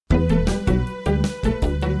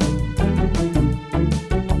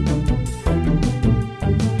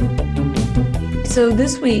So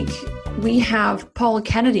this week we have Paula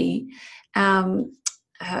Kennedy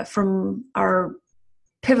from our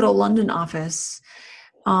Pivotal London office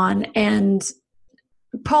on. And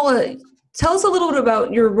Paula, tell us a little bit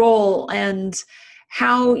about your role and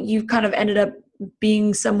how you kind of ended up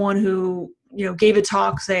being someone who, you know, gave a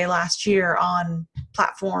talk, say, last year on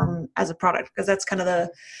platform as a product, because that's kind of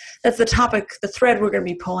the topic, the thread we're going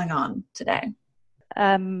to be pulling on today.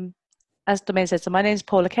 As Domain said, so my name is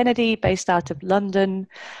Paula Kennedy, based out of London.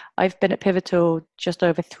 I've been at Pivotal just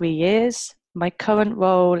over 3 years. My current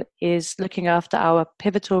role is looking after our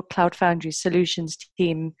Pivotal Cloud Foundry Solutions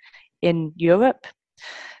team in Europe.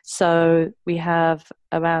 So we have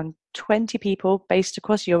around 20 people based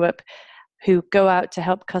across Europe who go out to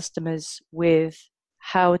help customers with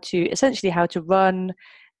how to run,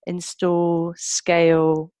 install,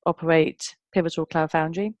 scale, operate Pivotal Cloud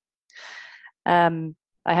Foundry.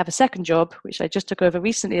 I have a second job, which I just took over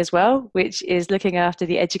recently as well, which is looking after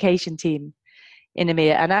the education team in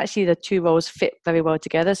EMEA. And actually the two roles fit very well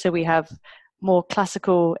together. So we have more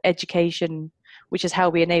classical education, which is how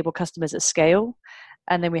we enable customers at scale.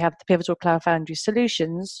 And then we have the Pivotal Cloud Foundry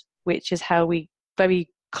Solutions, which is how we very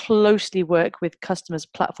closely work with customers'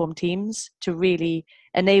 platform teams to really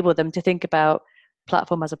enable them to think about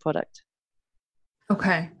platform as a product.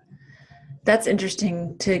 Okay. That's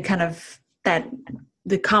interesting to kind of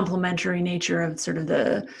the complementary nature of sort of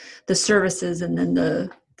the services and then the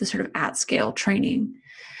sort of at scale training.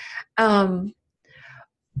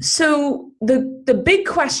 So the big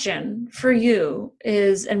question for you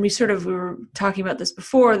is, and we were talking about this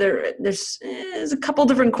before, there's a couple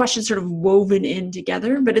different questions sort of woven in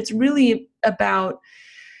together, but it's really about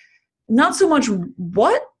not so much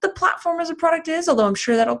what the platform as a product is, although I'm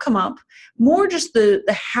sure that'll come up, more just the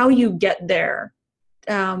how you get there.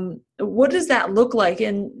 What does that look like?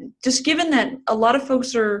 And just given that a lot of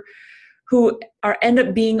folks end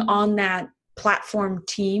up being on that platform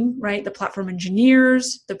team, right? The platform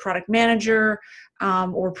engineers, the product manager,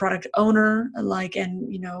 or product owner,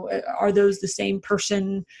 are those the same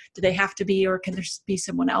person? Do they have to be, or can there be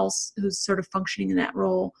someone else who's sort of functioning in that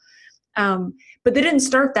role? But they didn't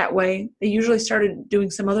start that way. They usually started doing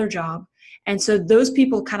some other job. And so those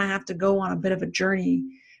people kind of have to go on a bit of a journey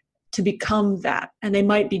to become that. And they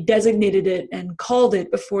might be designated it and called it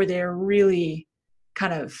before they're really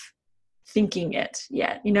kind of thinking it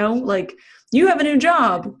yet, like you have a new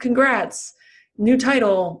job, congrats, new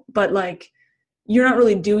title, but like you're not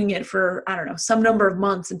really doing it for, I don't know, some number of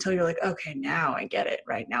months until you're like, okay, now I get it,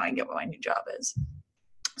 right? Now I get what my new job is.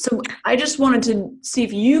 So I just wanted to see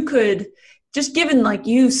if you could, just given like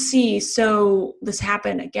you see this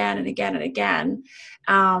happen again and again and again,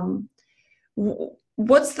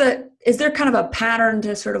 is there kind of a pattern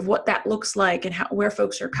to sort of what that looks like and where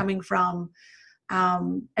folks are coming from?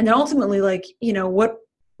 And then ultimately, like,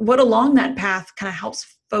 what along that path kind of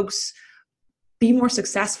helps folks be more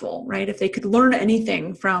successful, right? If they could learn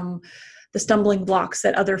anything from the stumbling blocks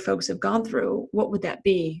that other folks have gone through, what would that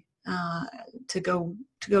be to go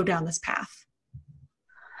down this path?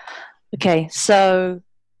 Okay, so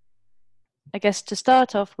I guess to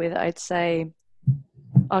start off with, I'd say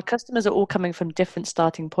our customers are all coming from different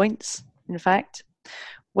starting points. In fact,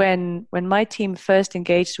 when my team first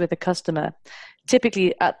engaged with a customer,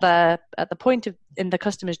 typically at the point in the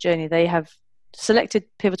customer's journey, they have selected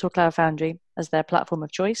Pivotal Cloud Foundry as their platform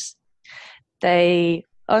of choice. They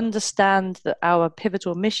understand that our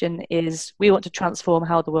pivotal mission is we want to transform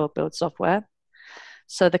how the world builds software.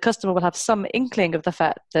 So the customer will have some inkling of the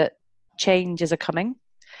fact that changes are coming,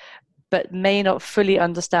 but may not fully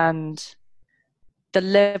understand the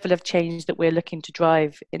level of change that we're looking to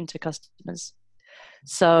drive into customers.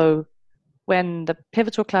 So when the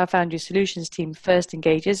Pivotal Cloud Foundry Solutions team first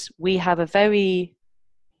engages, we have a very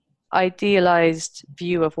idealized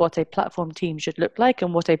view of what a platform team should look like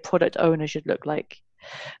and what a product owner should look like.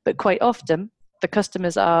 But quite often, the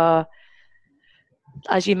customers are,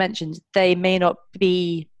 as you mentioned, they may not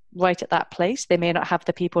be right at that place. They may not have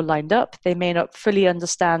the people lined up. They may not fully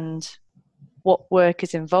understand what work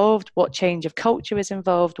is involved, what change of culture is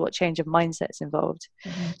involved, what change of mindset is involved.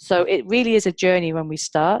 Mm-hmm. So it really is a journey when we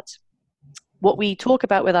start. What we talk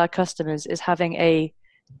about with our customers is having a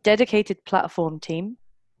dedicated platform team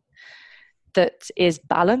that is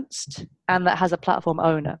balanced and that has a platform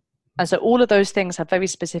owner. And so all of those things have very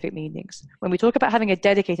specific meanings. When we talk about having a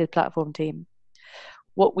dedicated platform team,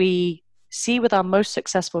 what we see with our most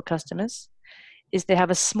successful customers is they have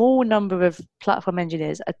a small number of platform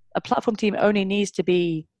engineers. A platform team only needs to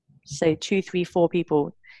be, say, 2, 3, 4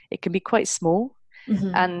 people. It can be quite small,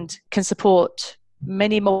 mm-hmm. and can support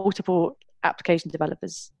multiple application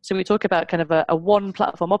developers. So we talk about kind of a one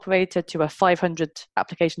platform operator to a 500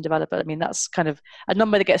 application developer. I mean, that's kind of a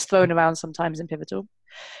number that gets thrown around sometimes in Pivotal.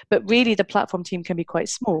 But really, the platform team can be quite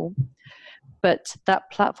small. But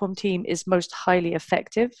that platform team is most highly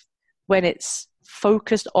effective when it's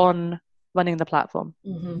focused on running the platform.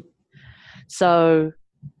 Mm-hmm. So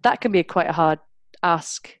that can be quite a hard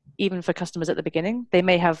ask, even for customers at the beginning. They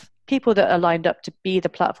may have people that are lined up to be the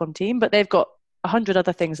platform team, but they've got 100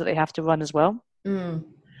 other things that they have to run as well. Mm.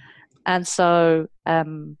 And so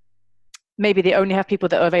maybe they only have people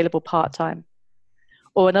that are available part-time.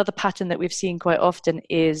 Or another pattern that we've seen quite often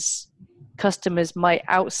is customers might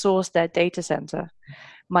outsource their data center,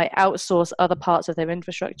 might outsource other parts of their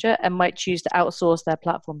infrastructure, and might choose to outsource their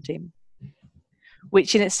platform team,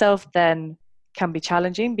 which in itself then can be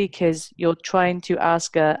challenging because you're trying to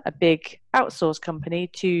ask a big outsource company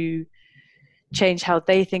to change how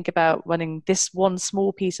they think about running this one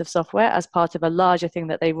small piece of software as part of a larger thing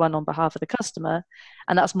that they run on behalf of the customer,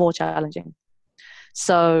 and that's more challenging.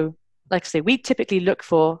 So, like I say, we typically look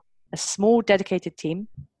for a small dedicated team,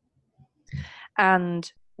 and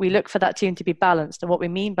we look for that team to be balanced. And what we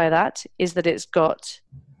mean by that is that it's got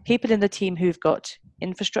people in the team who've got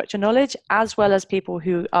infrastructure knowledge, as well as people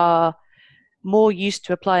who are more used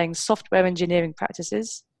to applying software engineering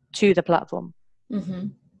practices to the platform. Mm-hmm.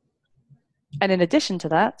 And in addition to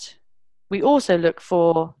that, we also look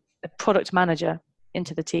for a product manager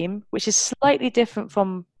into the team, which is slightly different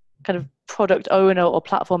from kind of product owner or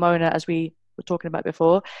platform owner, as we were talking about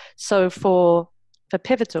before. So for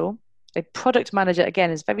Pivotal, a product manager,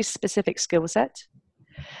 again, is a very specific skill set,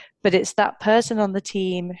 but it's that person on the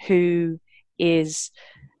team who is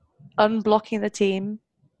unblocking the team,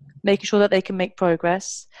 making sure that they can make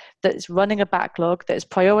progress, that is running a backlog, that is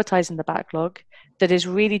prioritizing the backlog, that is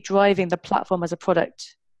really driving the platform as a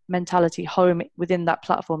product mentality home within that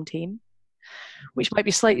platform team, which might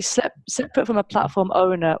be slightly separate from a platform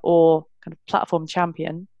owner or kind of platform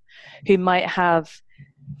champion, who might have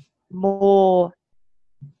more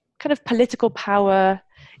kind of political power,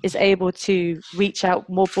 is able to reach out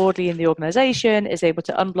more broadly in the organization, is able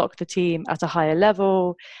to unblock the team at a higher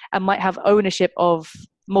level, and might have ownership of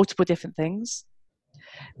multiple different things,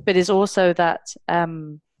 but is also that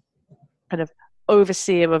kind of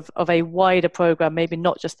overseer of a wider program, maybe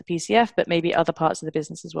not just the PCF, but maybe other parts of the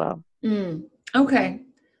business as well. Okay.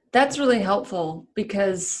 That's really helpful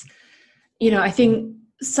because, I think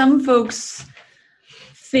some folks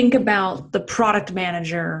think about the product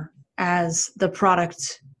manager as the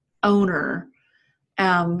product owner.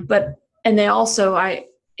 And they also,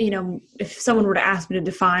 if someone were to ask me to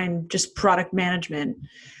define just product management,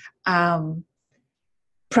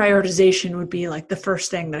 prioritization would be like the first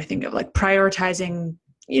thing that I think of, like prioritizing,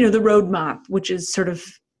 the roadmap, which is sort of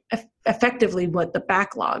effectively what the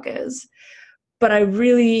backlog is. But I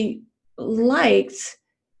really liked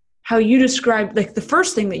how you described, like the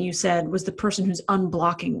first thing that you said was the person who's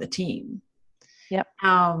unblocking the team. Yep.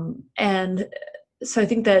 And so I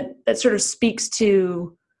think that sort of speaks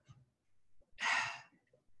to,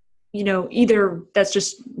 either that's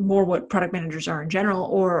just more what product managers are in general,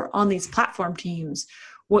 or on these platform teams,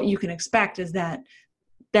 what you can expect is that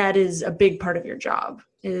is a big part of your job,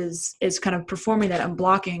 is kind of performing that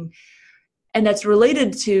unblocking. And that's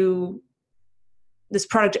related to this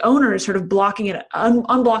product owner is sort of blocking it,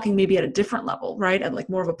 unblocking maybe at a different level, right? At like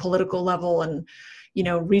more of a political level and,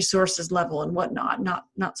 resources level and whatnot,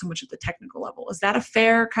 not so much at the technical level. Is that a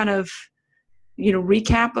fair kind of,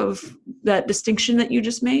 recap of that distinction that you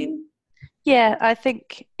just made? Yeah, I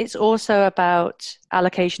think it's also about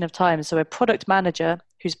allocation of time. So a product manager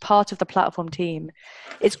who's part of the platform team,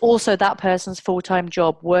 it's also that person's full-time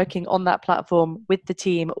job working on that platform with the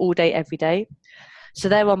team all day, every day. So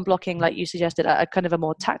they're unblocking, like you suggested, at a kind of a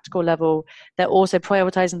more tactical level. They're also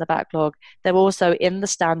prioritizing the backlog. They're also in the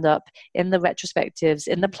stand-up, in the retrospectives,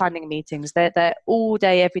 in the planning meetings. They're all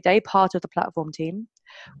day, every day part of the platform team.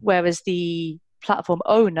 Whereas the platform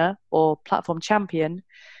owner or platform champion,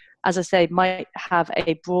 as I say, might have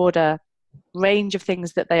a broader range of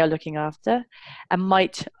things that they are looking after, and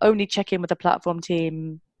might only check in with the platform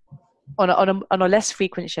team on a less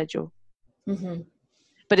frequent schedule. Mm-hmm.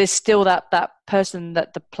 But it's still that person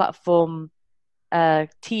that the platform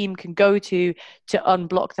team can go to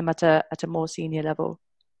unblock them at a more senior level.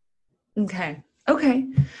 Okay.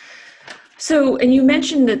 So, and you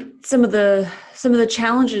mentioned that some of the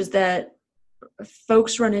challenges that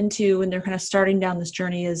folks run into when they're kind of starting down this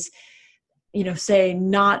journey is, say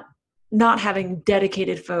not having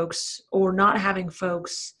dedicated folks, or not having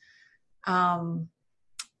folks,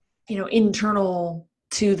 internal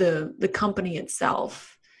to the company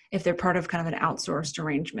itself, if they're part of kind of an outsourced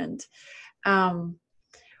arrangement. Um,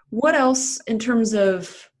 what else in terms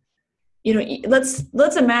of, let's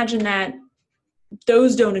imagine that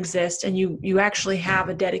those don't exist and you actually have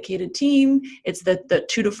a dedicated team. It's the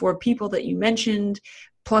 2 to 4 people that you mentioned,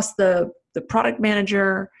 plus the product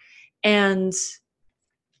manager. And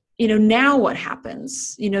now what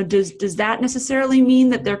happens? Does that necessarily mean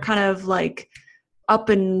that they're kind of like up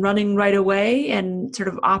and running right away and sort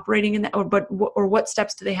of operating in that, or what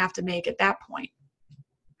steps do they have to make at that point?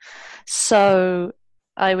 So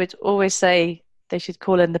I would always say they should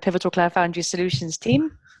call in the Pivotal Cloud Foundry Solutions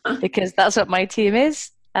team, because that's what my team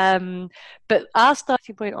is. But our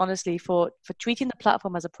starting point, honestly, for treating the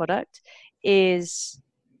platform as a product is,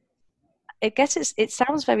 I guess it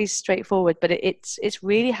sounds very straightforward, but it's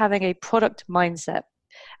really having a product mindset.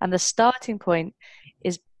 And the starting point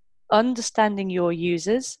is understanding your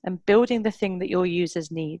users and building the thing that your users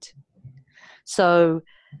need. So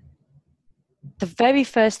the very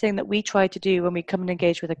first thing that we try to do when we come and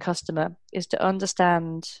engage with a customer is to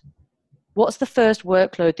understand what's the first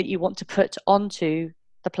workload that you want to put onto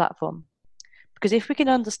the platform. Because if we can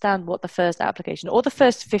understand what the first application or the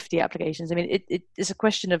first 50 applications, I mean, it is a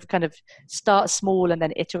question of kind of start small and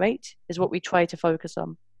then iterate is what we try to focus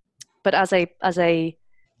on. But as a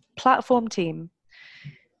platform team,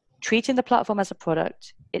 treating the platform as a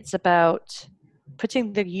product, it's about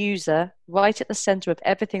putting the user right at the center of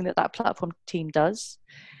everything that platform team does.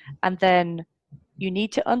 And then you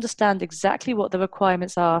need to understand exactly what the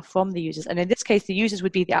requirements are from the users. And in this case, the users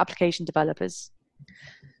would be the application developers.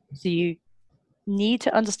 So you need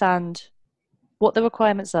to understand what the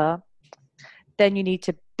requirements are. Then you need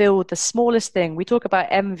to build the smallest thing. We talk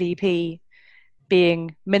about MVP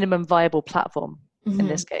being minimum viable platform in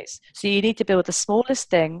this case. So you need to build the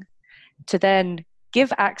smallest thing to then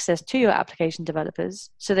give access to your application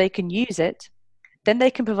developers so they can use it. Then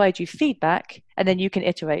they can provide you feedback, and then you can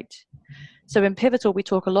iterate. So in Pivotal, we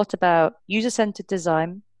talk a lot about user-centered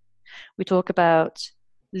design. We talk about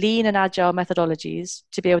lean and agile methodologies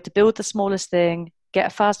to be able to build the smallest thing,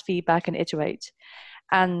 get fast feedback, and iterate.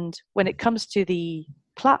 And when it comes to the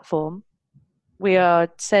platform, we are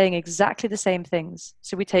saying exactly the same things.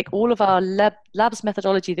 So we take all of our labs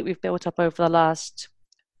methodology that we've built up over the last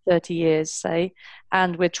 30 years, say,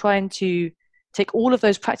 and we're trying to take all of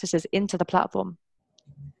those practices into the platform,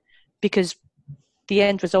 because the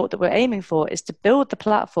end result that we're aiming for is to build the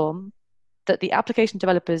platform that the application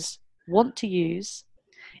developers want to use.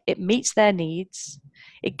 It meets their needs.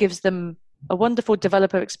 It gives them a wonderful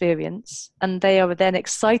developer experience, and they are then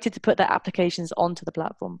excited to put their applications onto the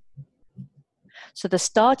platform. So the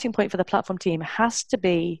starting point for the platform team has to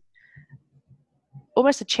be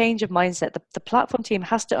almost a change of mindset. The platform team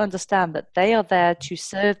has to understand that they are there to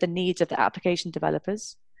serve the needs of the application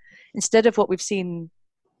developers, instead of what we've seen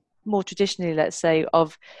more traditionally, let's say,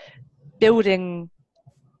 of building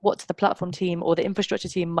what the platform team or the infrastructure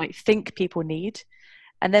team might think people need,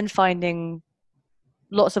 and then finding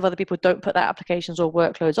lots of other people don't put their applications or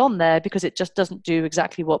workloads on there because it just doesn't do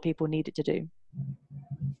exactly what people need it to do.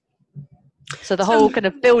 So the whole kind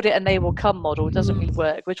of build it and they will come model doesn't really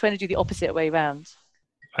work. We're trying to do the opposite way around.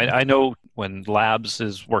 I know when Labs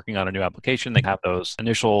is working on a new application, they have those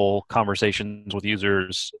initial conversations with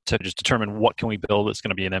users to just determine what can we build that's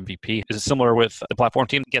going to be an MVP. Is it similar with the platform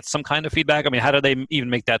team? Get some kind of feedback? I mean, how do they even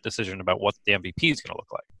make that decision about what the MVP is going to look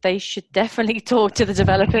like? They should definitely talk to the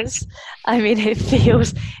developers. I mean,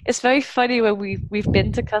 it's very funny when we've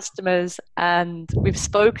been to customers and we've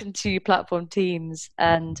spoken to platform teams,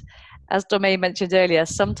 and as Domain mentioned earlier,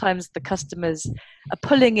 sometimes the customers are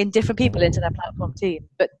pulling in different people into their platform team.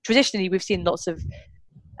 But traditionally, we've seen lots of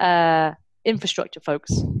infrastructure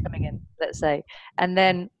folks coming in, let's say. And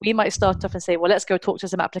then we might start off and say, well, let's go talk to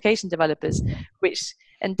some application developers, which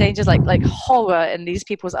endangers like horror in these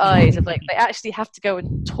people's eyes of like, they actually have to go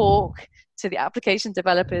and talk to the application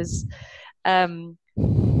developers,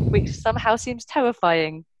 which somehow seems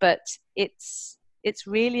terrifying. But it's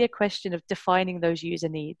really a question of defining those user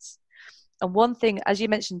needs. And one thing, as you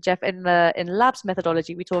mentioned, Jeff, in Labs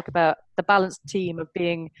methodology, we talk about the balanced team of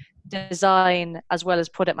being design as well as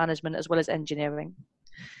product management as well as engineering.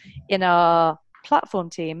 In our platform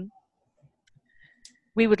team,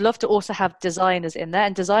 we would love to also have designers in there,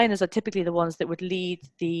 and designers are typically the ones that would lead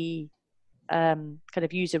the kind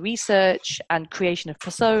of user research and creation of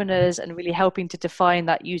personas and really helping to define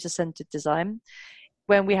that user-centered design.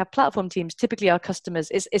 When we have platform teams, typically our customers,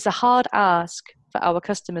 it's a hard ask for our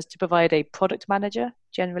customers to provide a product manager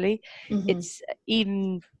generally. Mm-hmm. It's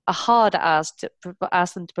even a hard ask to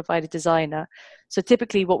ask them to provide a designer. So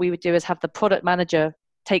typically what we would do is have the product manager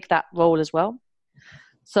take that role as well.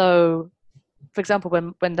 So for example,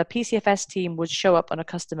 when the PCFS team would show up on a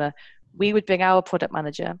customer, we would bring our product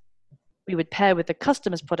manager, we would pair with the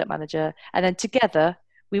customer's product manager, and then together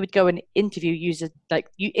we would go and interview users, like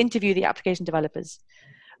you interview the application developers,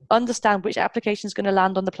 understand which application is going to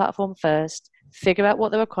land on the platform first, figure out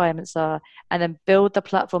what the requirements are, and then build the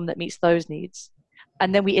platform that meets those needs.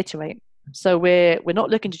 And then we iterate. So we're not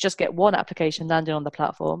looking to just get one application landing on the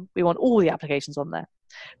platform. We want all the applications on there.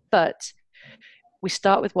 But we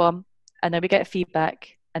start with one, and then we get feedback,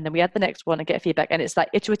 and then we add the next one and get feedback. And it's that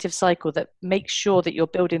iterative cycle that makes sure that you're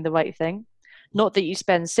building the right thing. Not that you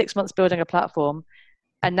spend 6 months building a platform,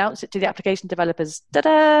 announce it to the application developers,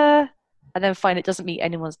 ta-da, and then find it doesn't meet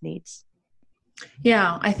anyone's needs.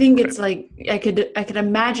 Yeah, I think it's like I could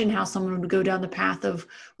imagine how someone would go down the path of,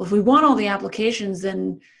 well, if we want all the applications,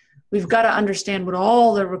 then we've got to understand what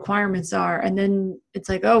all the requirements are. And then it's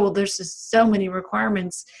like, oh, well, there's just so many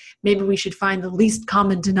requirements. Maybe we should find the least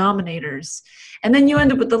common denominators. And then you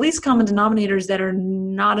end up with the least common denominators that are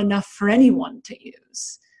not enough for anyone to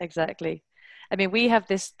use. Exactly. I mean, we have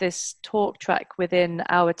this talk track within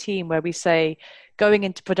our team where we say going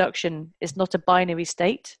into production is not a binary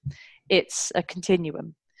state, it's a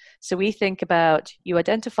continuum. So we think about, you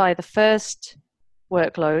identify the first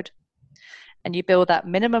workload and you build that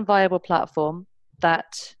minimum viable platform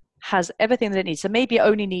that has everything that it needs. So maybe it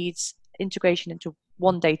only needs integration into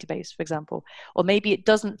one database, for example, or maybe it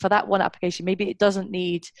doesn't, for that one application, maybe it doesn't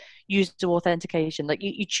need user authentication. Like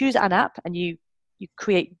you choose an app and you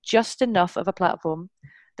create just enough of a platform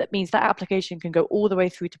that means that application can go all the way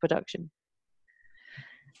through to production.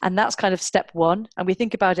 And that's kind of step one. And we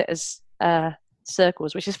think about it as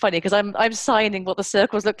circles, which is funny because I'm signing what the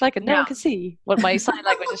circles look like and no one can see what my sign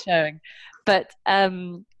language is showing. But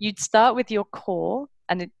you'd start with your core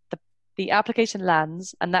and the application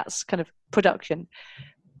lands, and that's kind of production.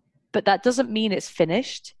 But that doesn't mean it's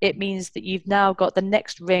finished. It means that you've now got the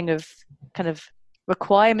next ring of kind of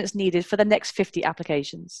requirements needed for the next 50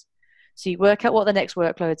 applications. So you work out what the next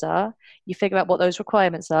workloads are, you figure out what those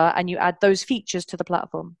requirements are, and you add those features to the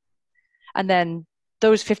platform. And then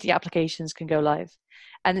those 50 applications can go live.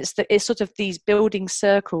 And it's sort of these building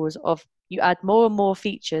circles of you add more and more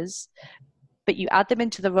features, but you add them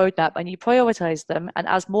into the roadmap and you prioritize them. And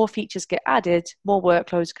as more features get added, more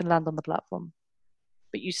workloads can land on the platform.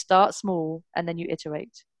 But you start small and then you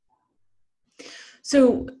iterate.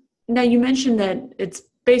 So now you mentioned that it's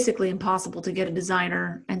basically impossible to get a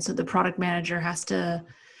designer, and so the product manager has to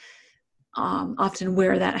often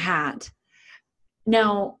wear that hat.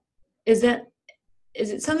 Now, is it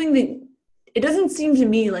something that, it doesn't seem to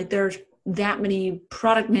me like there's that many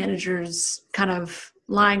product managers kind of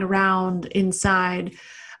lying around inside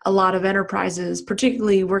a lot of enterprises,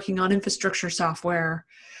 particularly working on infrastructure software,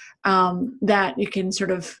 that you can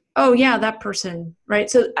sort of, oh yeah, that person,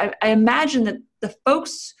 right? So I imagine that the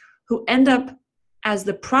folks who end up as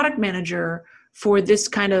the product manager for this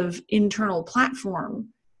kind of internal platform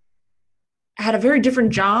had a very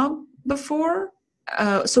different job before.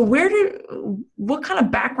 So what kind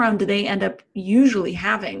of background do they end up usually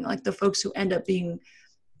having? Like the folks who end up being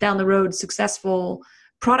down the road successful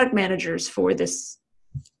product managers for this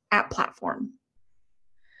app platform?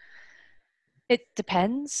 It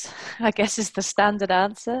depends, I guess, is the standard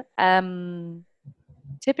answer.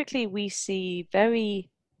 Typically, we see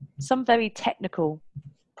some very technical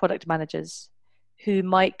product managers who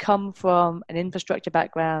might come from an infrastructure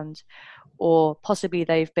background, or possibly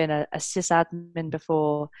they've been a sysadmin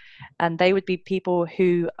before, and they would be people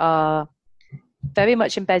who are very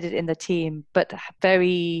much embedded in the team, but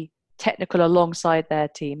very technical alongside their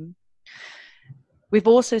team. We've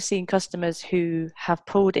also seen customers who have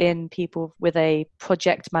pulled in people with a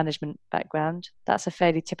project management background. That's a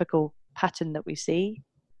fairly typical pattern that we see.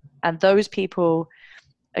 And those people,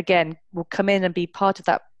 again, will come in and be part of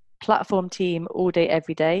that platform team all day,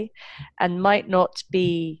 every day, and might not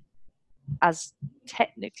be as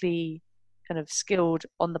technically kind of skilled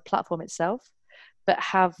on the platform itself, but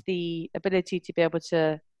have the ability to be able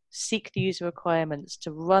to seek the user requirements,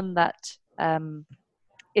 to run that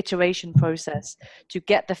iteration process, to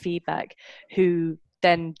get the feedback, who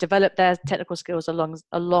then develop their technical skills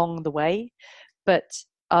along the way, but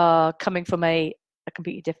are coming from a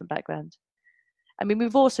completely different background. I mean,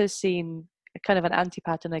 we've also seen a kind of an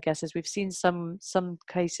anti-pattern, I guess, is we've seen some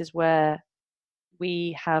cases where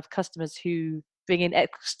we have customers who bring in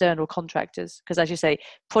external contractors, because as you say,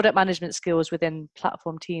 product management skills within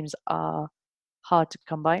platform teams are hard to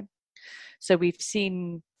come by. So we've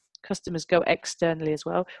seen customers go externally as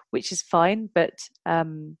well, which is fine, but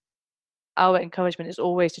our encouragement is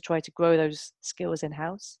always to try to grow those skills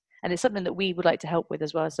in-house. And it's something that we would like to help with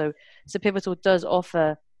as well. So Pivotal does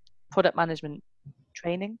offer product management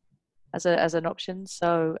training. as an option.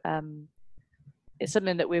 So it's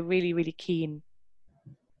something that we're really, really keen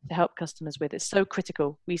to help customers with. It's so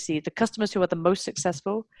critical. We see the customers who are the most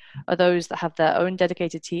successful are those that have their own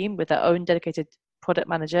dedicated team with their own dedicated product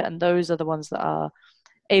manager, and those are the ones that are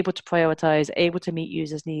able to prioritize, able to meet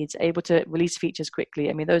users' needs, able to release features quickly.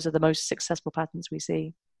 I mean, those are the most successful patterns we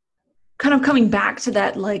see. Kind of coming back to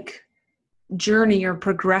that like journey or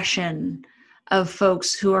progression of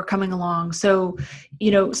folks who are coming along. So,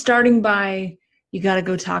 starting by, you got to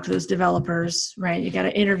go talk to those developers, right? You got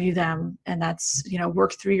to interview them, and that's,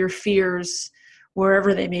 work through your fears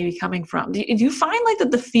wherever they may be coming from. Do you find like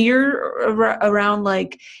that the fear around,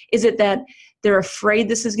 like, is it that they're afraid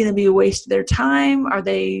this is going to be a waste of their time? Are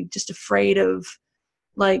they just afraid of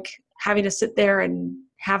like having to sit there and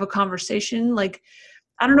have a conversation? Like,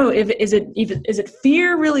 I don't know if is it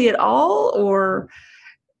fear really at all, or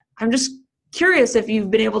I'm just curious if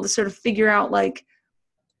you've been able to sort of figure out like,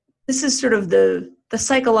 this is sort of the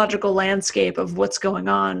psychological landscape of what's going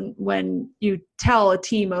on when you tell a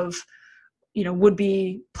team of,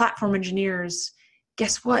 would-be platform engineers,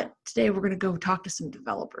 guess what? Today we're going to go talk to some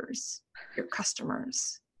developers, your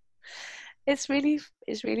customers. It's really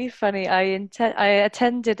funny. I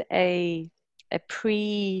attended a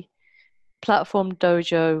pre-platform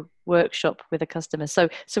dojo workshop with a customer. So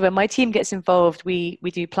when my team gets involved, we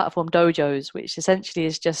do platform dojos, which essentially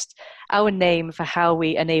is just our name for how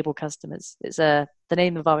we enable customers. It's the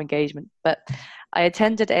name of our engagement. But I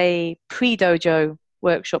attended a pre-dojo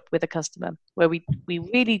workshop with a customer where we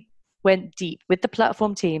really went deep with the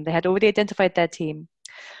platform team. They had already identified their team.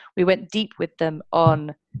 We went deep with them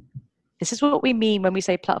on, this is what we mean when we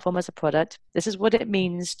say platform as a product. This is what it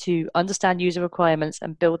means to understand user requirements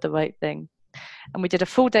and build the right thing. And we did a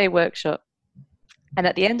full day workshop. And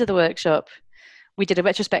at the end of the workshop, we did a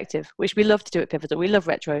retrospective, which we love to do at Pivotal. We love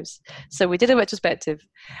retros. So we did a retrospective.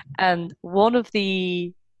 And one of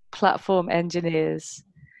the platform engineers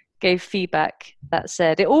gave feedback that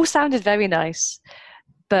said, it all sounded very nice,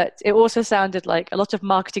 but it also sounded like a lot of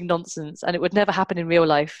marketing nonsense and it would never happen in real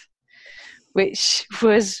life, which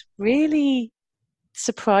was really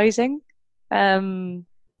surprising.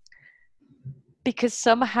 Because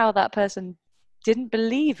somehow that person didn't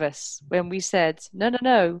believe us when we said,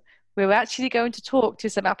 no, we're actually going to talk to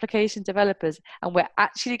some application developers and we're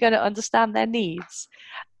actually going to understand their needs.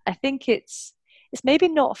 I think it's maybe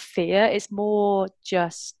not fear, it's more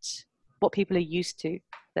just what people are used to,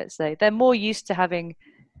 let's say. They're more used to having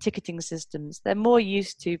ticketing systems. They're more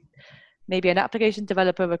used to maybe an application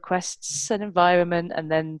developer requests an environment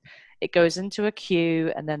and then it goes into a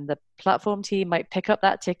queue and then the platform team might pick up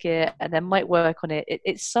that ticket and then might work on it.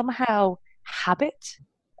 It's somehow habit,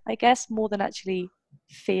 I guess, more than actually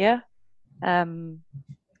fear.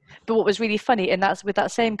 But what was really funny, and that's with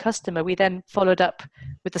that same customer, we then followed up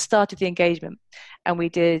with the start of the engagement and we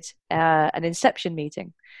did an inception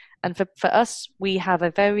meeting. And for us, we have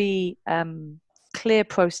a very clear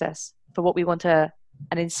process for what we want an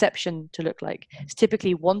inception to look like. It's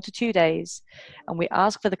typically 1 to 2 days, and we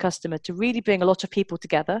ask for the customer to really bring a lot of people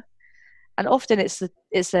together. And often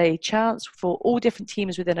it's a chance for all different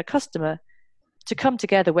teams within a customer to come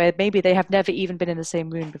together where maybe they have never even been in the same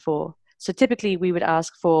room before. So typically we would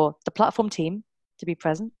ask for the platform team to be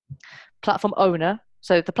present, platform owner,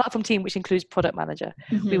 so the platform team, which includes product manager.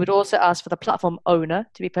 Mm-hmm. We would also ask for the platform owner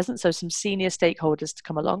to be present, so some senior stakeholders to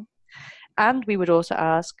come along. And we would also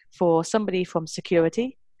ask for somebody from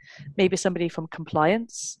security, maybe somebody from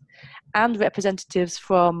compliance, and representatives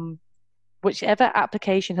from whichever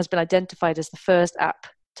application has been identified as the first app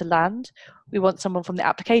to land. We want someone from the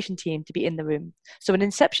application team to be in the room. So an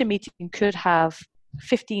inception meeting could have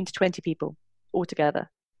 15 to 20 people altogether.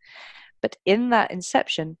 But in that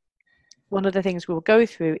inception, one of the things we'll go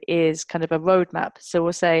through is kind of a roadmap. So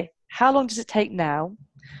we'll say, how long does it take now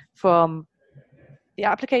from the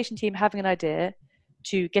application team having an idea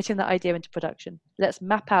to getting that idea into production? Let's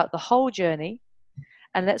map out the whole journey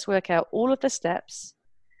and let's work out all of the steps.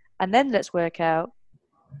 And then let's work out,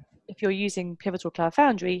 if you're using Pivotal Cloud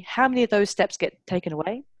Foundry, how many of those steps get taken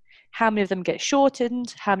away? How many of them get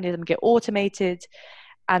shortened? How many of them get automated?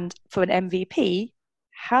 And for an MVP,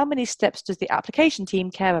 how many steps does the application team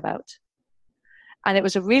care about? And it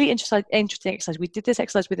was a really interesting exercise. We did this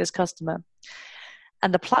exercise with this customer.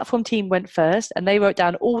 And the platform team went first, and they wrote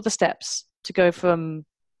down all the steps to go from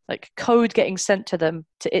like code getting sent to them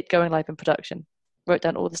to it going live in production. Wrote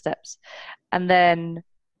down all the steps. And then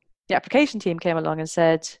the application team came along and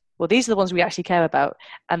said, well, these are the ones we actually care about.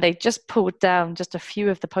 And they just pulled down just a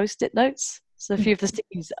few of the Post-it notes. So a few of the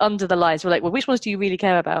stickies under the lines. We're like, well, which ones do you really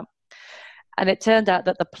care about? And it turned out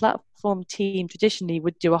that the platform team traditionally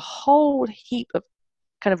would do a whole heap of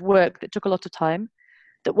kind of work that took a lot of time,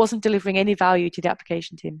 that wasn't delivering any value to the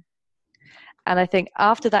application team. And I think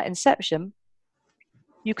after that inception,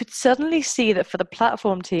 you could suddenly see that for the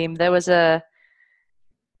platform team, there was a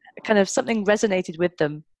kind of something resonated with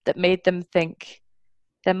them that made them think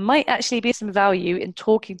there might actually be some value in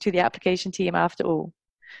talking to the application team after all,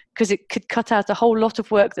 because it could cut out a whole lot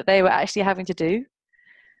of work that they were actually having to do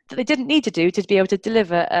that they didn't need to do to be able to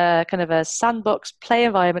deliver a kind of a sandbox play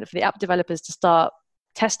environment for the app developers to start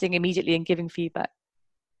testing immediately and giving feedback.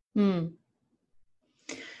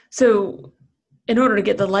 So in order to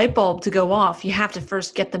get the light bulb to go off, you have to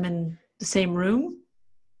first get them in the same room,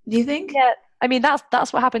 do you think? Yeah, I mean,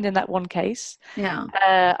 that's what happened in that one case. Yeah.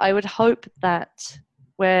 I would hope that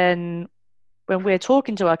when we're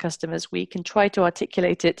talking to our customers, we can try to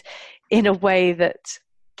articulate it in a way that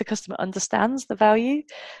the customer understands the value,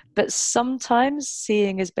 but sometimes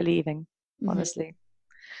seeing is believing, honestly.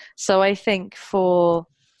 So I think for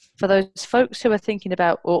those folks who are thinking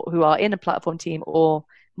about, or who are in a platform team or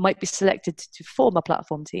might be selected to form a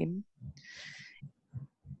platform team,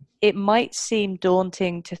 it might seem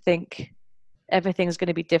daunting to think everything's going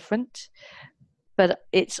to be different, but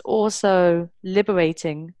it's also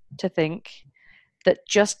liberating to think that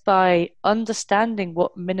just by understanding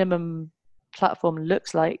what minimum platform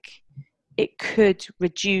looks like, it could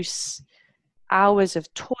reduce hours of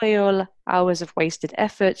toil, hours of wasted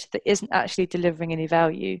effort that isn't actually delivering any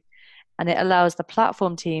value. And it allows the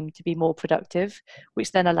platform team to be more productive,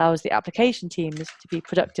 which then allows the application teams to be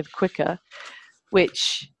productive quicker,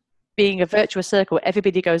 which, being a virtuous circle,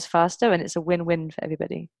 everybody goes faster and it's a win-win for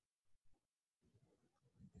everybody.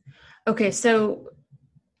 Okay, so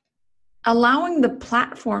allowing the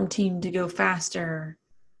platform team to go faster,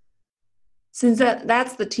 since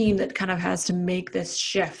that's the team that kind of has to make this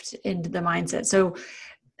shift into the mindset. So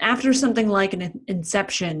after something like an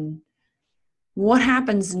inception, what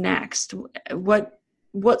happens next?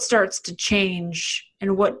 What starts to change,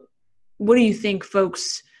 and what do you think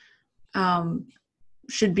folks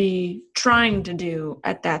should be trying to do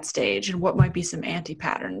at that stage, and what might be some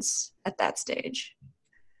anti-patterns at that stage?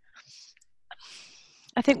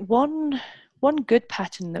 I think one good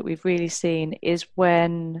pattern that we've really seen is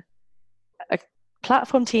when a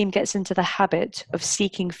platform team gets into the habit of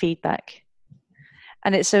seeking feedback.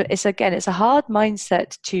 And it's a hard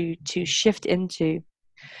mindset to shift into,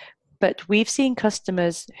 but we've seen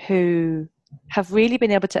customers who have really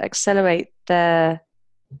been able to accelerate their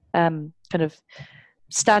kind of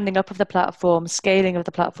standing up of the platform, scaling of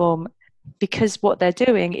the platform, because what they're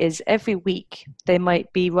doing is every week they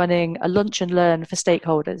might be running a lunch and learn for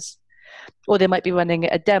stakeholders, or they might be running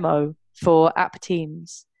a demo for app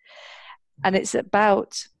teams. And it's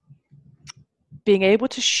about being able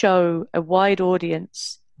to show a wide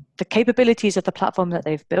audience the capabilities of the platform that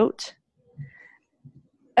they've built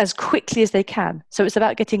as quickly as they can. So it's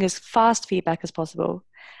about getting as fast feedback as possible.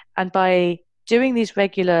 And by doing these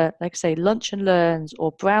regular, like I say, lunch and learns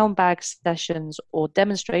or brown bag sessions or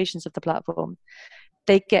demonstrations of the platform,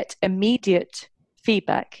 they get immediate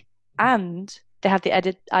feedback, and they have the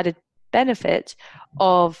added benefit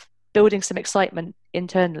of building some excitement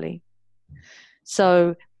internally.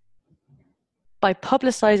 So by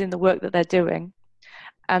publicizing the work that they're doing,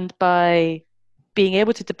 and by being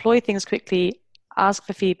able to deploy things quickly, ask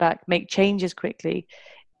for feedback, make changes quickly,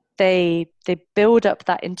 they build up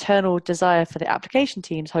that internal desire for the application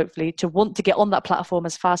teams, hopefully, to want to get on that platform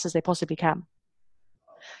as fast as they possibly can.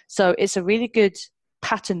 So it's a really good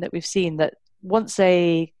pattern that we've seen, that once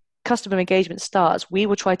a customer engagement starts, we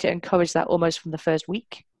will try to encourage that almost from the first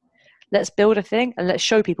week. Let's build a thing and let's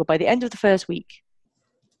show people by the end of the first week,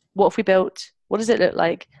 what have we built? What does it look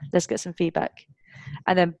like? Let's get some feedback.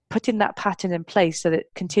 And then putting that pattern in place so that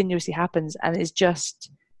it continuously happens and is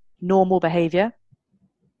just normal behavior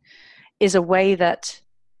is a way that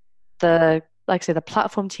the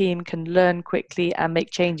platform team can learn quickly and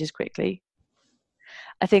make changes quickly.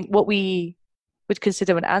 I think what we would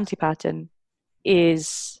consider an anti-pattern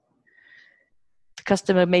is the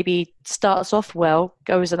customer maybe starts off well,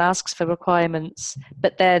 goes and asks for requirements,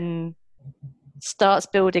 but then starts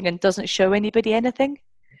building and doesn't show anybody anything.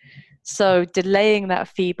 So delaying that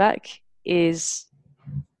feedback is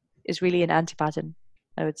really an anti-pattern,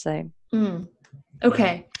 I would say.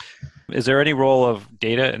 Okay. Is there any role of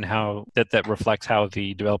data in how that reflects how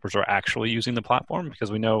the developers are actually using the platform?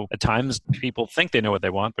 Because we know at times people think they know what they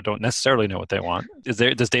want, but don't necessarily know what they want. Does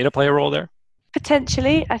data play a role there?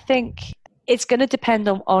 Potentially. I think it's going to depend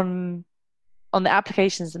on the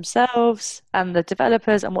applications themselves and the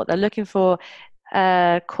developers and what they're looking for.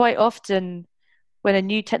 Quite often, when a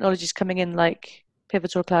new technology is coming in, like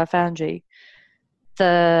Pivotal Cloud Foundry,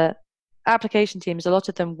 the application teams, a lot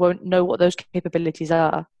of them won't know what those capabilities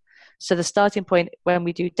are. So the starting point when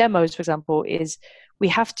we do demos, for example, is we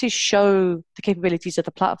have to show the capabilities of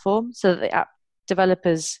the platform so that the app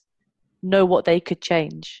developers know what they could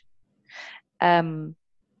change.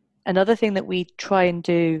 Another thing that we try and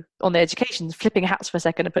do on the education, flipping hats for a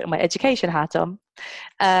second and putting my education hat on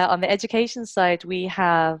the education side, we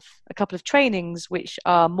have a couple of trainings which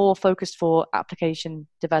are more focused for application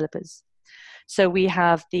developers. So we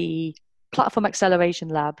have the Platform Acceleration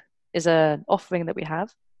Lab is an offering that we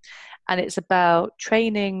have, and it's about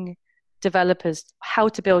training developers how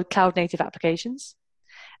to build cloud native applications.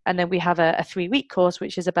 And then we have a 3-week course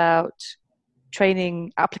which is about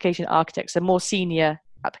training application architects and more senior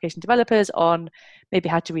application developers on maybe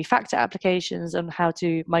how to refactor applications and how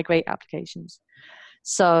to migrate applications.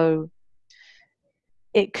 So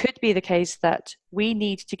it could be the case that we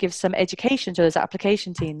need to give some education to those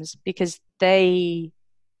application teams because they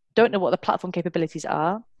don't know what the platform capabilities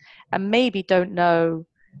are and maybe don't know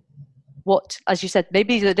what, as you said,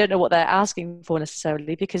 maybe they don't know what they're asking for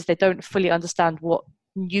necessarily because they don't fully understand what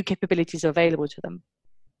new capabilities are available to them.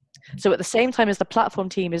 So at the same time as the platform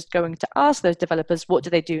team is going to ask those developers, what do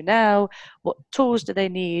they do now? What tools do they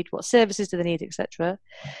need? What services do they need, etc.?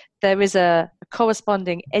 There is a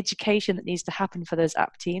corresponding education that needs to happen for those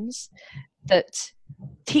app teams that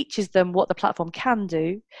teaches them what the platform can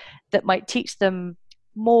do, that might teach them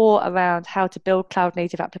more around how to build cloud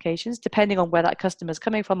native applications, depending on where that customer is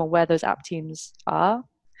coming from and where those app teams are.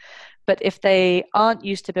 But if they aren't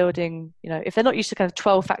used to building, if they're not used to kind of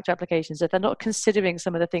 12-factor applications, if they're not considering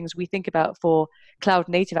some of the things we think about for cloud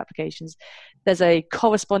native applications, there's a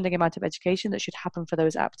corresponding amount of education that should happen for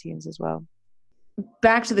those app teams as well.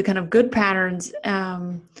 Back to the kind of good patterns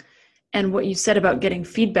and what you said about getting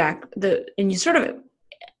feedback, and you sort of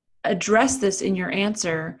address this in your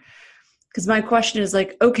answer, because my question is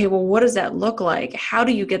like, okay, well, what does that look like? How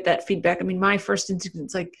do you get that feedback? I mean, my first instinct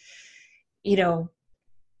is like,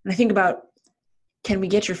 and I think about, can we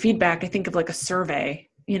get your feedback? I think of like a survey,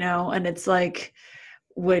 and it's like,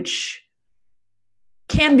 which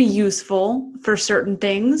can be useful for certain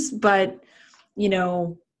things, but,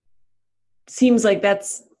 seems like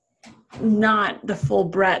that's not the full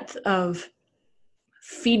breadth of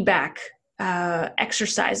feedback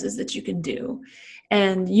exercises that you can do.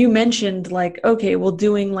 And you mentioned like, okay, well,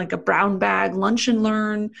 doing like a brown bag lunch and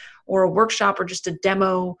learn or a workshop or just a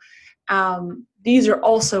demo, these are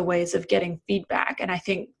also ways of getting feedback. And I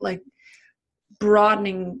think like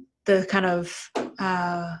broadening the kind of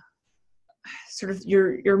sort of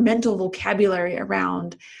your mental vocabulary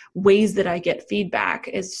around ways that I get feedback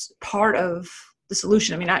is part of the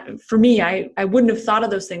solution. I mean, for me, I wouldn't have thought of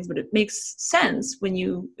those things, but it makes sense when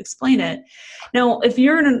you explain it. Now, if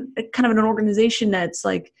you're in kind of an organization that's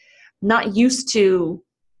like not used to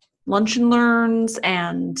lunch and learns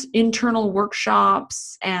and internal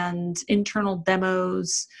workshops and internal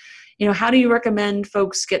demos, how do you recommend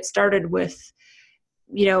folks get started with,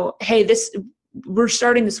 hey, we're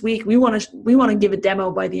starting this week. We want to give a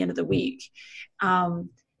demo by the end of the week.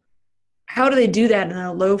 How do they do that in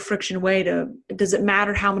a low friction way? Does it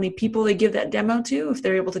matter how many people they give that demo to, if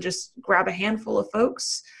they're able to just grab a handful of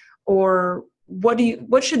folks, or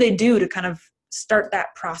what should they do to kind of start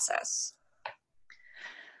that process?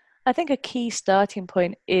 I think a key starting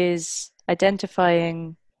point is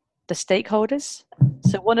identifying the stakeholders.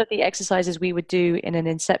 So one of the exercises we would do in an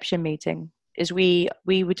inception meeting is we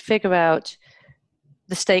would figure out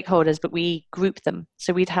the stakeholders, but we group them.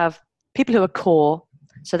 So we'd have people who are core.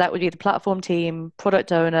 So that would be the platform team,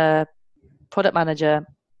 product owner, product manager.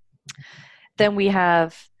 Then we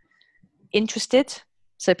have interested.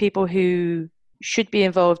 So people who should be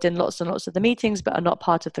involved in lots and lots of the meetings, but are not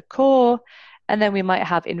part of the core. And then we might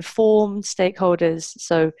have informed stakeholders.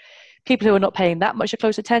 So people who are not paying that much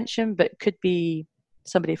close attention, but could be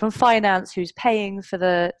somebody from finance who's paying for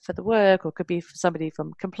the work, or could be somebody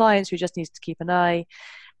from compliance who just needs to keep an eye.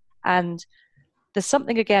 And there's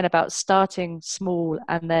something again about starting small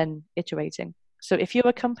and then iterating. So if you're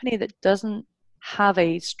a company that doesn't have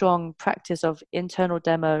a strong practice of internal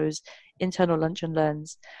demos, internal lunch and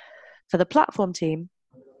learns, for the platform team,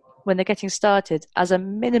 when they're getting started, as a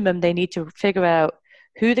minimum, they need to figure out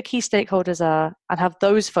who the key stakeholders are and have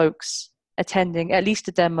those folks attending at least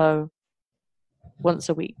a demo once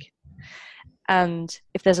a week. And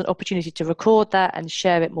if there's an opportunity to record that and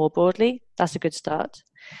share it more broadly, that's a good start.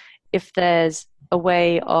 If there's a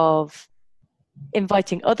way of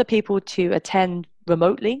inviting other people to attend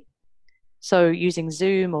remotely, so using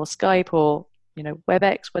Zoom or Skype or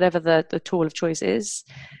WebEx, whatever the tool of choice is,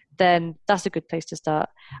 then that's a good place to start.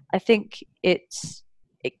 I think it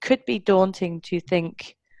could be daunting to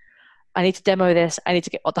think, I need to demo this. I need to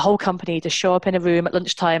get the whole company to show up in a room at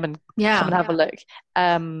lunchtime and come and have a look.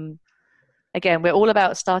 Again, we're all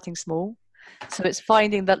about starting small. So it's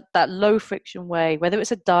finding that low friction way, whether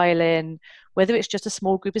it's a dial-in, whether it's just a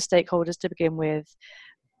small group of stakeholders to begin with.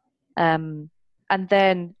 And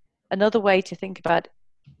then another way to think about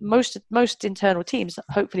most internal teams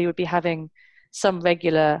hopefully would be having some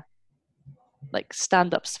regular like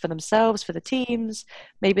stand-ups for themselves, for the teams.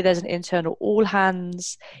 Maybe there's an internal all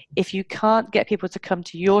hands. If you can't get people to come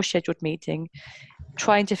to your scheduled meeting,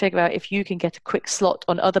 trying to figure out if you can get a quick slot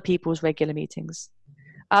on other people's regular meetings.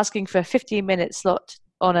 Asking for a 15-minute slot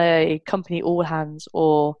on a company all hands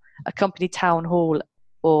or a company town hall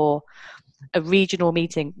or a regional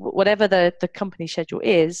meeting, whatever the company schedule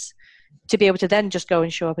is, to be able to then just go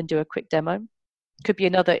and show up and do a quick demo could be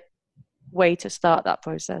another way to start that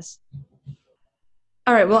process.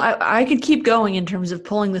 All right. Well, I could keep going in terms of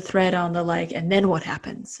pulling the thread on the like, and then what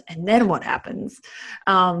happens, and then what happens.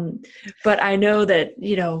 But I know that,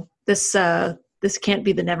 this can't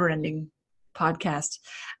be the never-ending podcast.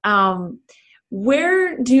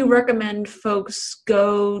 Where do you recommend folks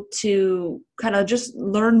go to kind of just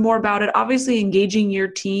learn more about it? Obviously, engaging your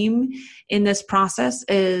team in this process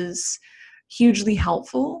is hugely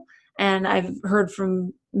helpful. And I've heard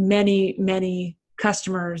from many, many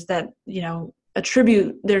customers that,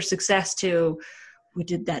 attribute their success to, we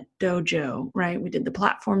did that dojo, right? We did the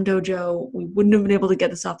platform dojo. We wouldn't have been able to get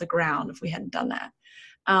this off the ground if we hadn't done that.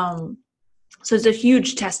 So it's a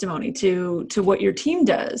huge testimony to what your team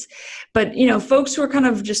does. But, folks who are kind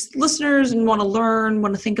of just listeners and want to learn,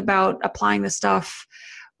 want to think about applying this stuff,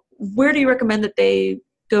 where do you recommend that they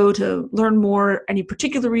go to learn more? Any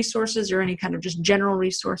particular resources or any kind of just general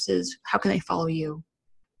resources? How can they follow you?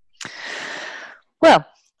 Well,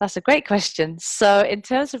 that's a great question. So in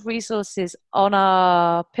terms of resources, on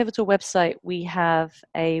our Pivotal website, we have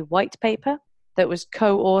a white paper that was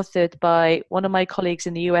co-authored by one of my colleagues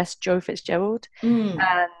in the US, Joe Fitzgerald,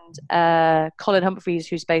 and Colin Humphreys,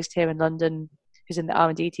 who's based here in London, who's in the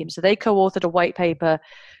R&D team. So they co-authored a white paper,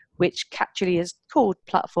 which actually is called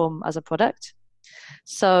Platform as a Product.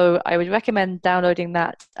 So I would recommend downloading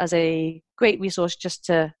that as a great resource just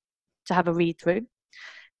to have a read through.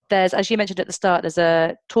 There's, as you mentioned at the start, there's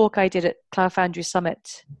a talk I did at Cloud Foundry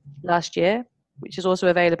Summit last year, which is also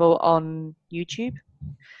available on YouTube,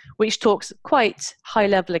 which talks quite high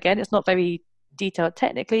level again. It's not very detailed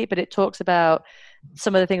technically, but it talks about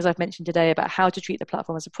some of the things I've mentioned today about how to treat the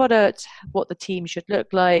platform as a product, what the team should look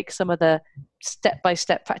like, some of the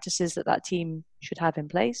step-by-step practices that team should have in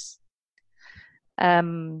place.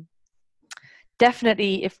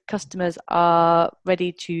 Definitely, if customers are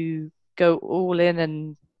ready to go all in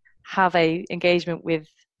and have a engagement with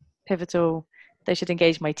Pivotal, they should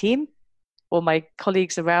engage my team or my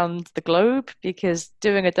colleagues around the globe, because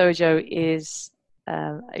doing a dojo is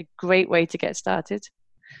a great way to get started,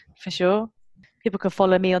 for sure. People can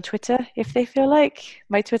follow me on Twitter if they feel like.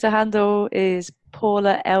 My Twitter handle is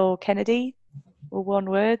Paula L. Kennedy, or one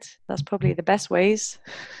word. That's probably the best ways.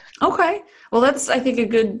 Okay. Well, that's, I think, a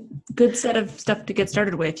good set of stuff to get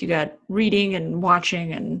started with. You got reading and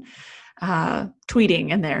watching and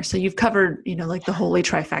tweeting in there. So you've covered, like the holy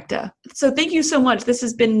trifecta. So thank you so much. This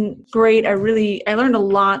has been great. I learned a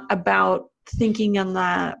lot about thinking on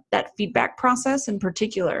that feedback process in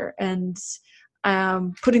particular, and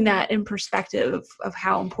putting that in perspective of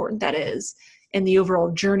how important that is in the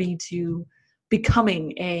overall journey to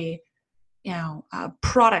becoming a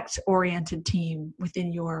product-oriented team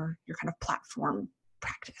within your kind of platform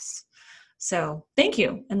practice. So thank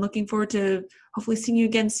you, and looking forward to hopefully seeing you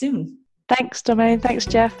again soon. Thanks, Domain. Thanks,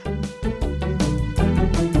 Jeff.